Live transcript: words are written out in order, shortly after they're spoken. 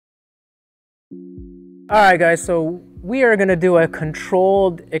All right, guys, so we are gonna do a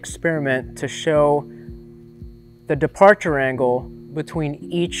controlled experiment to show the departure angle between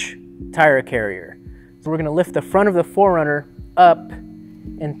each tire carrier. So we're gonna lift the front of the 4Runner up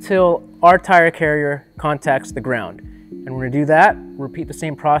until our tire carrier contacts the ground. And we're gonna do that, repeat the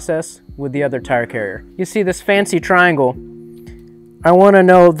same process with the other tire carrier. You see this fancy triangle. I wanna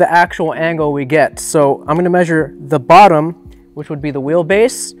know the actual angle we get. So I'm gonna measure the bottom, which would be the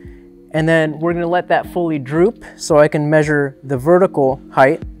wheelbase, and then we're gonna let that fully droop so I can measure the vertical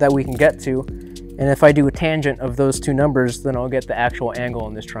height that we can get to. And if I do a tangent of those two numbers, then I'll get the actual angle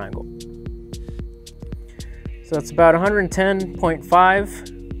in this triangle. So it's about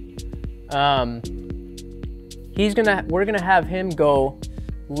 110.5. We're gonna have him go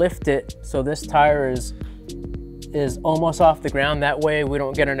lift it so this tire is almost off the ground. That way we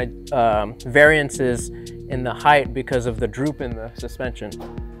don't get any variances in the height because of the droop in the suspension.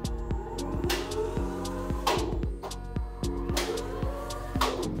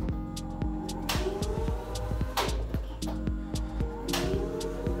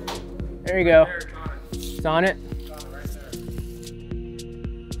 There you go. It's on it.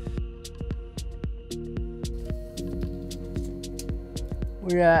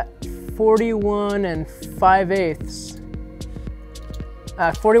 We're at 41 5/8.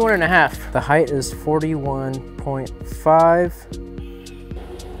 41 1/2. The height is 41.5.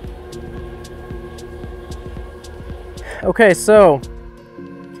 Okay, so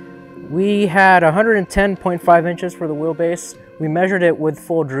we had 110.5 inches for the wheelbase. We measured it with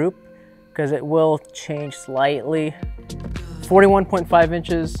full droop because it will change slightly. 41.5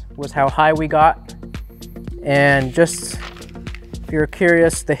 inches was how high we got. And just if you're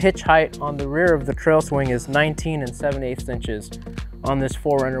curious, the hitch height on the rear of the trail swing is 19 7/8 inches on this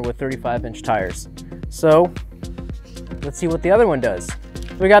 4Runner with 35-inch tires. So let's see what the other one does.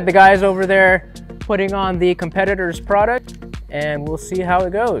 We got the guys over there putting on the competitor's product, and we'll see how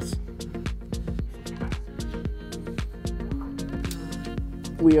it goes.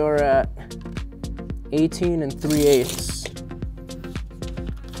 We are at 18 3/8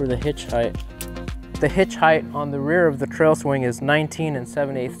 for the hitch height. The hitch height on the rear of the trail swing is 19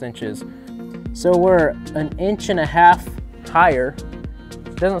 7/8 inches. So we're 1.5 inches higher.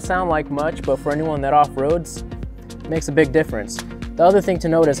 It doesn't sound like much, but for anyone that off-roads, it makes a big difference. The other thing to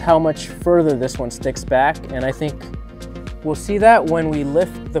note is how much further this one sticks back, and I think we'll see that when we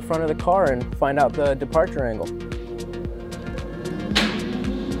lift the front of the car and find out the departure angle.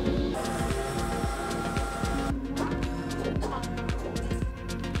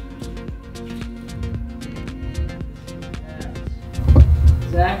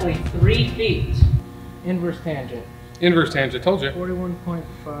 Exactly 3 feet. Inverse tangent. Inverse tangent, told you.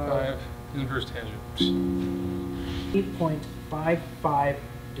 41.5. Inverse tangent. 8.55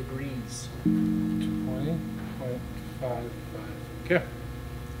 degrees. 20.55. Okay.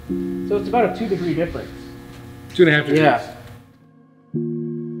 So it's about a 2-degree difference. 2.5 degrees. Yeah.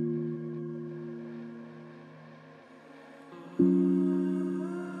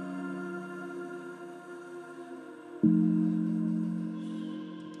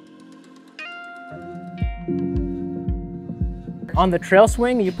 On the trail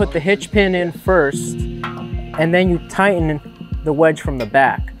swing, you put the hitch pin in first, and then you tighten the wedge from the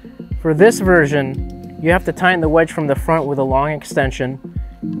back. For this version, you have to tighten the wedge from the front with a long extension,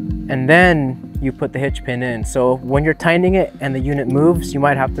 and then you put the hitch pin in. So when you're tightening it and the unit moves, you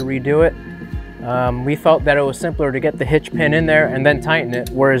might have to redo it. We felt that it was simpler to get the hitch pin in there and then tighten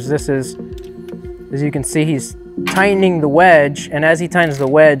it, whereas this is, as you can see, he's tightening the wedge, and as he tightens the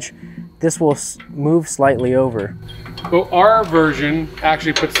wedge, this will move slightly over. Well, our version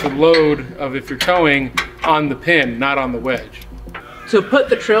actually puts the load of, if you're towing, on the pin, not on the wedge. To put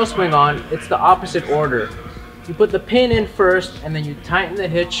the trail swing on, it's the opposite order. You put the pin in first, and then you tighten the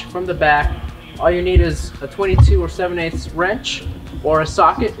hitch from the back. All you need is a 22 7/8 wrench, or a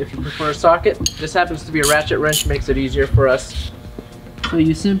socket if you prefer a socket. This happens to be a ratchet wrench, makes it easier for us. So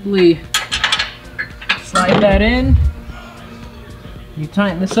you simply slide that in. You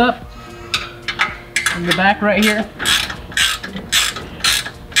tighten this up from the back right here,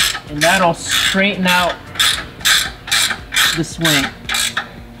 and that'll straighten out the swing.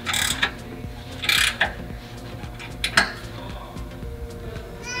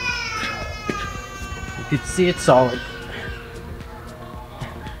 You can see it's solid.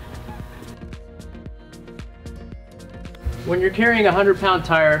 When you're carrying a 100-pound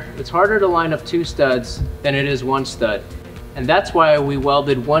tire, it's harder to line up 2 studs than it is 1 stud. And that's why we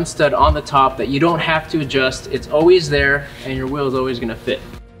welded 1 stud on the top that you don't have to adjust. It's always there and your wheel is always gonna fit.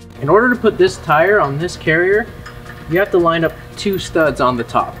 In order to put this tire on this carrier, you have to line up 2 studs on the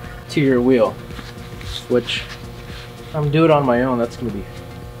top to your wheel. which if I'm doing it on my own, that's gonna be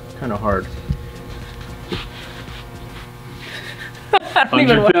kind of hard.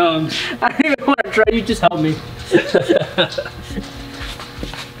 100 pounds. I don't even want to try, you just help me.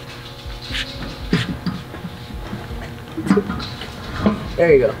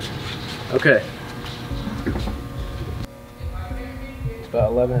 There you go. Okay. It's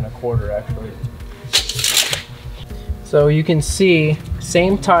about 11.25 actually. So you can see,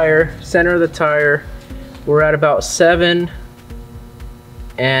 same tire, center of the tire, we're at about 7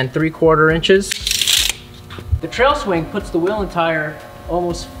 3/4 inches. The trail swing puts the wheel and tire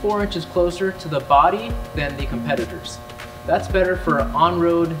almost 4 inches closer to the body than the competitors. That's better for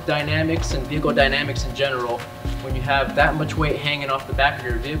on-road dynamics and vehicle dynamics in general. When you have that much weight hanging off the back of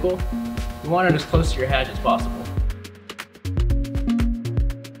your vehicle, you want it as close to your hatch as possible.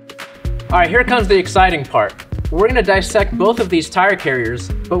 All right, here comes the exciting part. We're gonna dissect both of these tire carriers,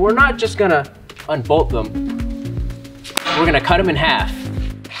 but we're not just gonna unbolt them. We're gonna cut them in half.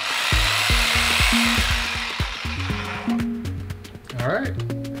 All right.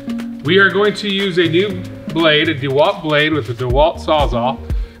 We are going to use a new blade, a DeWalt blade with a DeWalt Sawzall,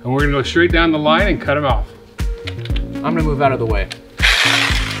 and we're gonna go straight down the line and cut them off. I'm gonna move out of the way.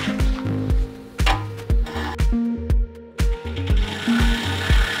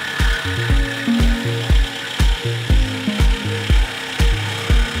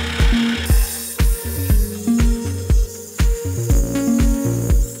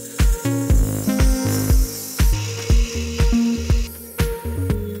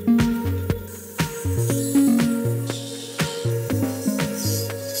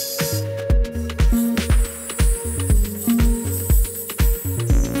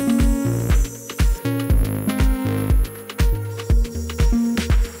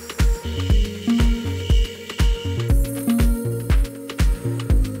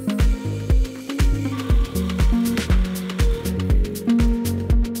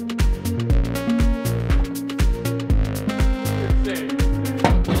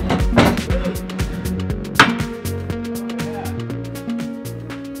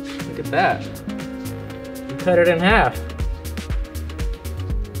 That. We cut it in half.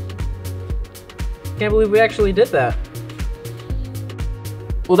 Can't believe we actually did that.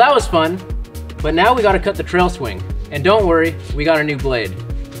 Well, that was fun, but now we gotta cut the trail swing. And don't worry, we got a new blade.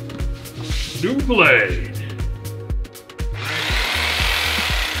 New blade.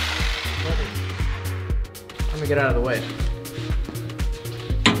 Let me get out of the way.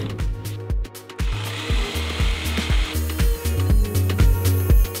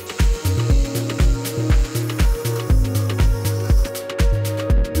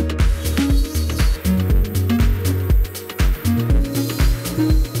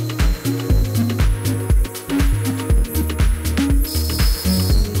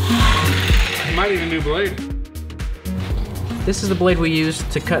 Blade. This is the blade we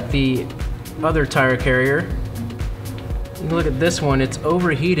used to cut the other tire carrier. You look at this one, it's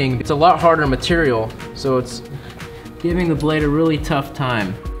overheating. It's a lot harder material, so it's giving the blade a really tough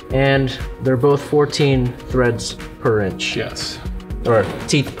time. And they're both 14 threads per inch. Yes. Or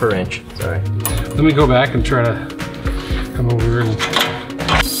teeth per inch, sorry. Let me go back and try to come over and...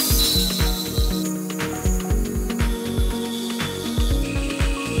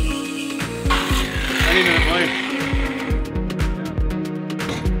 I need another blade.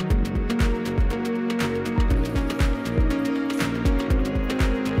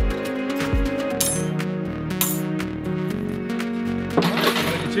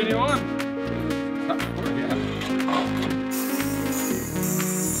 Continue on.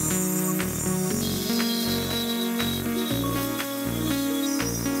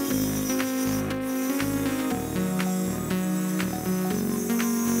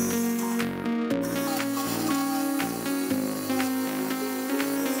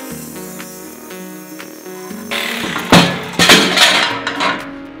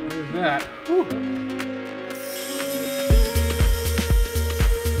 That. Whew.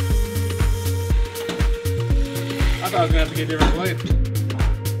 I thought I was gonna have to get a different blade.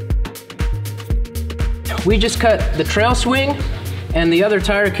 We just cut the trail swing and the other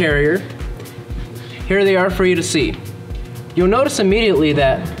tire carrier. Here they are for you to see. You'll notice immediately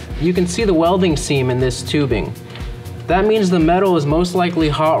that you can see the welding seam in this tubing. That means the metal is most likely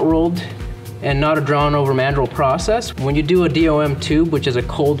hot rolled and not a drawn over mandrel process. When you do a DOM tube, which is a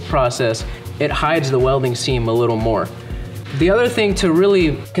cold process, it hides the welding seam a little more. The other thing to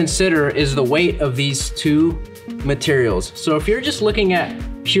really consider is the weight of these two materials. So if you're just looking at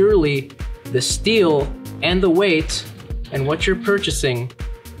purely the steel and the weight and what you're purchasing,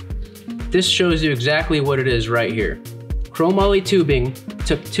 this shows you exactly what it is right here. Chromoly tubing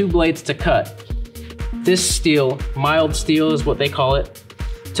took 2 blades to cut. This steel, mild steel is what they call it,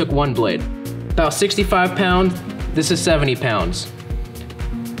 took one blade. About 65 pounds, this is 70 pounds.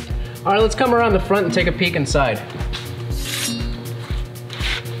 All right, let's come around the front and take a peek inside.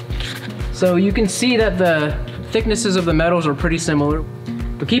 So you can see that the thicknesses of the metals are pretty similar,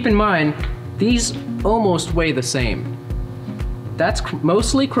 but keep in mind, these almost weigh the same. That's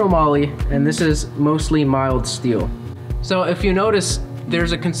mostly chromoly, and this is mostly mild steel. So if you notice,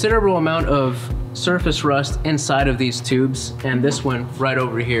 there's a considerable amount of surface rust inside of these tubes, and this one right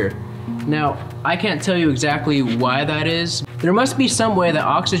over here. Now, I can't tell you exactly why that is. There must be some way that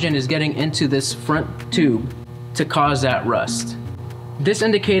oxygen is getting into this front tube to cause that rust. This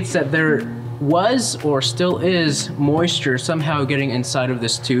indicates that there was or still is moisture somehow getting inside of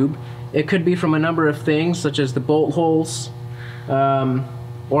this tube. It could be from a number of things, such as the bolt holes,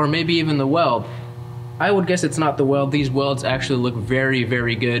 or maybe even the weld. I would guess it's not the weld. These welds actually look very,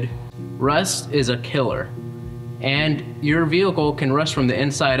 very good. Rust is a killer, and your vehicle can rust from the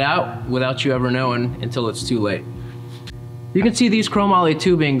inside out without you ever knowing until it's too late. You can see these chromoly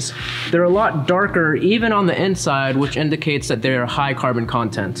tubings. They're a lot darker even on the inside, which indicates that they're high carbon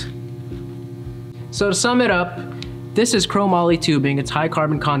content. So to sum it up, this is chromoly tubing. It's high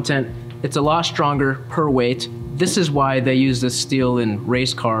carbon content. It's a lot stronger per weight. This is why they use this steel in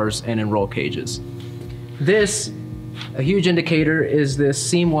race cars and in roll cages. This, a huge indicator, is this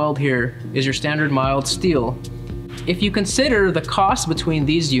seam weld here, is your standard mild steel. If you consider the cost between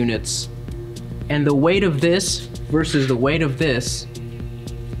these units and the weight of this versus the weight of this,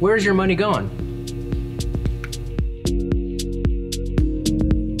 where's your money going?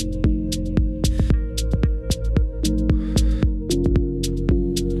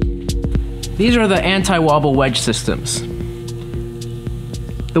 These are the anti-wobble wedge systems.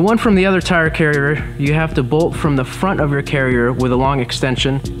 The one from the other tire carrier, you have to bolt from the front of your carrier with a long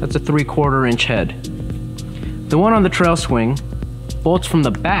extension. That's a 3/4 inch head. The one on the trail swing bolts from the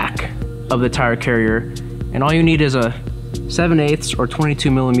back of the tire carrier, and all you need is a 7/8 or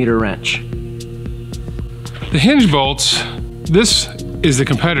 22mm wrench. The hinge bolts, this is the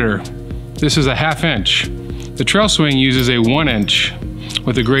competitor. This is a 1/2 inch. The trail swing uses a 1 inch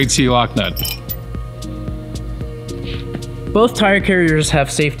with a grade C lock nut. Both tire carriers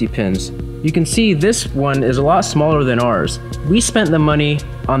have safety pins. You can see this one is a lot smaller than ours. We spent the money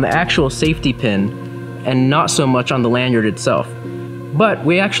on the actual safety pin and not so much on the lanyard itself. But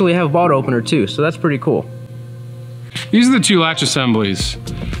we actually have a bolt opener too, so that's pretty cool. These are the two latch assemblies.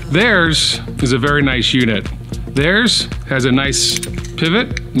 Theirs is a very nice unit. Theirs has a nice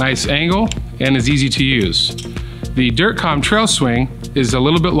pivot, nice angle, and is easy to use. The DIRTCOM trail swing is a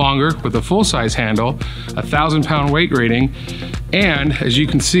little bit longer with a full-size handle, 1,000-pound weight rating, and as you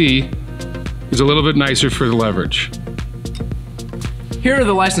can see, is a little bit nicer for the leverage. Here are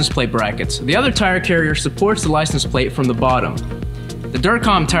the license plate brackets. The other tire carrier supports the license plate from the bottom. The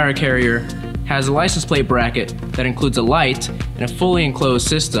DIRTCOM tire carrier has a license plate bracket that includes a light and a fully enclosed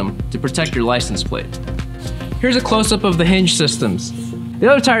system to protect your license plate. Here's a close-up of the hinge systems. The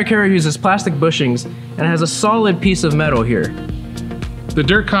other tire carrier uses plastic bushings and has a solid piece of metal here. The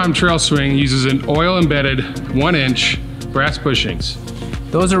DIRTCOM trail swing uses an oil-embedded 1 inch brass bushings.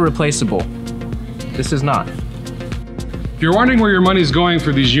 Those are replaceable. This is not. If you're wondering where your money is going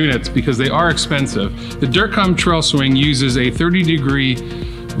for these units, because they are expensive, the DIRTCOM trail swing uses a 30-degree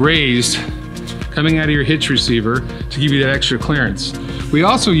raised coming out of your hitch receiver to give you that extra clearance. We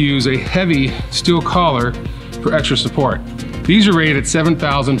also use a heavy steel collar for extra support. These are rated at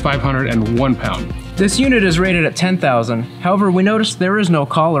 7,501 pounds. This unit is rated at 10,000. However, we noticed there is no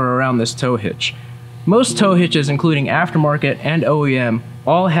collar around this tow hitch. Most tow hitches, including aftermarket and OEM,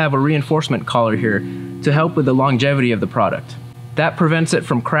 all have a reinforcement collar here to help with the longevity of the product. That prevents it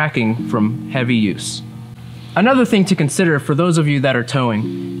from cracking from heavy use. Another thing to consider for those of you that are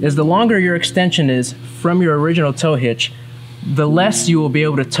towing is the longer your extension is from your original tow hitch, the less you will be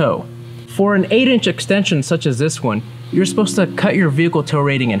able to tow. For an 8-inch extension such as this one, you're supposed to cut your vehicle tow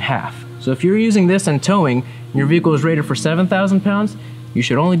rating in half. So if you're using this and towing, and your vehicle is rated for 7,000 pounds, you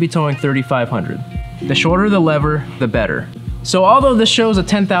should only be towing 3,500. The shorter the lever, the better. So although this shows a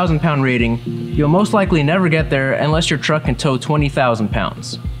 10,000 pound rating, you'll most likely never get there unless your truck can tow 20,000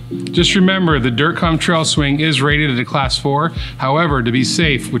 pounds. Just remember, the DIRTCOM trail swing is rated at a class 4. However, to be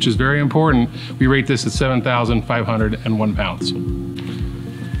safe, which is very important, we rate this at 7,501 pounds.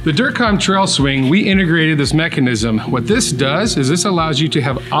 The DIRTCOM trail swing, we integrated this mechanism. What this does is this allows you to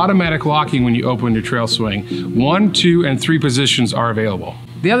have automatic locking when you open your trail swing. 1, 2, and 3 positions are available.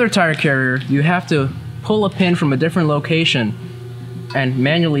 The other tire carrier, you have to pull a pin from a different location and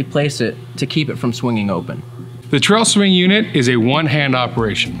manually place it to keep it from swinging open. The trail swing unit is a one-hand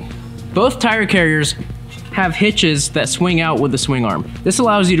operation. Both tire carriers have hitches that swing out with the swing arm. This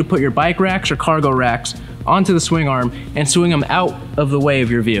allows you to put your bike racks or cargo racks onto the swing arm and swing them out of the way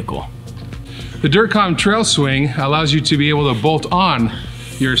of your vehicle. The DIRTCOM Trail Swing allows you to be able to bolt on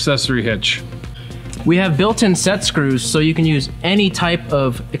your accessory hitch. We have built-in set screws so you can use any type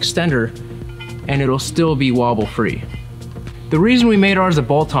of extender and it'll still be wobble free. The reason we made ours a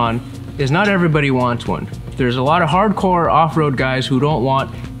bolt-on is not everybody wants one. There's a lot of hardcore off-road guys who don't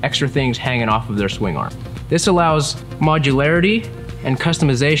want extra things hanging off of their swing arm. This allows modularity and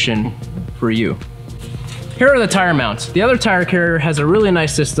customization for you. Here are the tire mounts. The other tire carrier has a really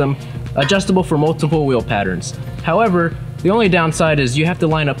nice system, adjustable for multiple wheel patterns. However, the only downside is you have to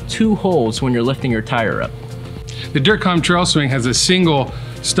line up 2 holes when you're lifting your tire up. The DIRTCOM Trail Swing has a single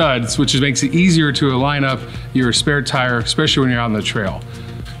stud, which makes it easier to line up your spare tire, especially when you're on the trail.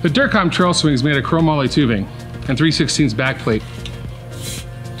 The DIRTCOM Trail Swing is made of chromoly tubing and 3/16 backplate.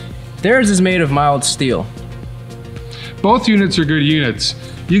 Theirs is made of mild steel. Both units are good units.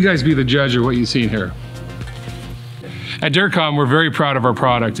 You guys be the judge of what you've seen here. At DIRTCOM, we're very proud of our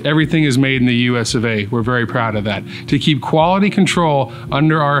product. Everything is made in the US of A. We're very proud of that. To keep quality control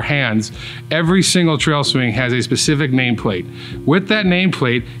under our hands, every single trail swing has a specific nameplate. With that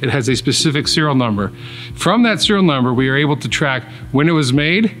nameplate, it has a specific serial number. From that serial number, we are able to track when it was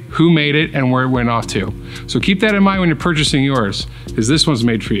made, who made it, and where it went off to. So keep that in mind when you're purchasing yours, because this one's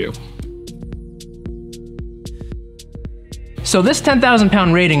made for you. So this 10,000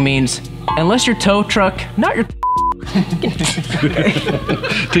 pound rating means, unless your tow truck, not your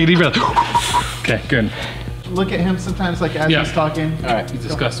Take a deep breath. Okay, good. Look at him sometimes like as he's talking. All right, he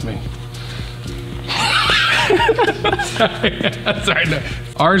disgusts me. Sorry, no.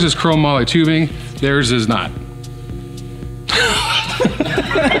 Ours is chromoly tubing, theirs is not.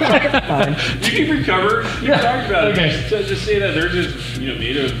 You can recover. You talked about it. Okay. Just say that they're just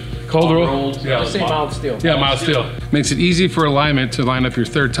made of cold rolled. Yeah, say mild steel. Yeah, mild steel. Makes it easy for alignment to line up your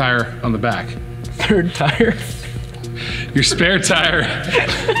third tire on the back. Third tire? Your spare tire.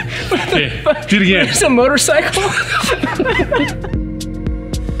 Okay, do it again. It's a motorcycle?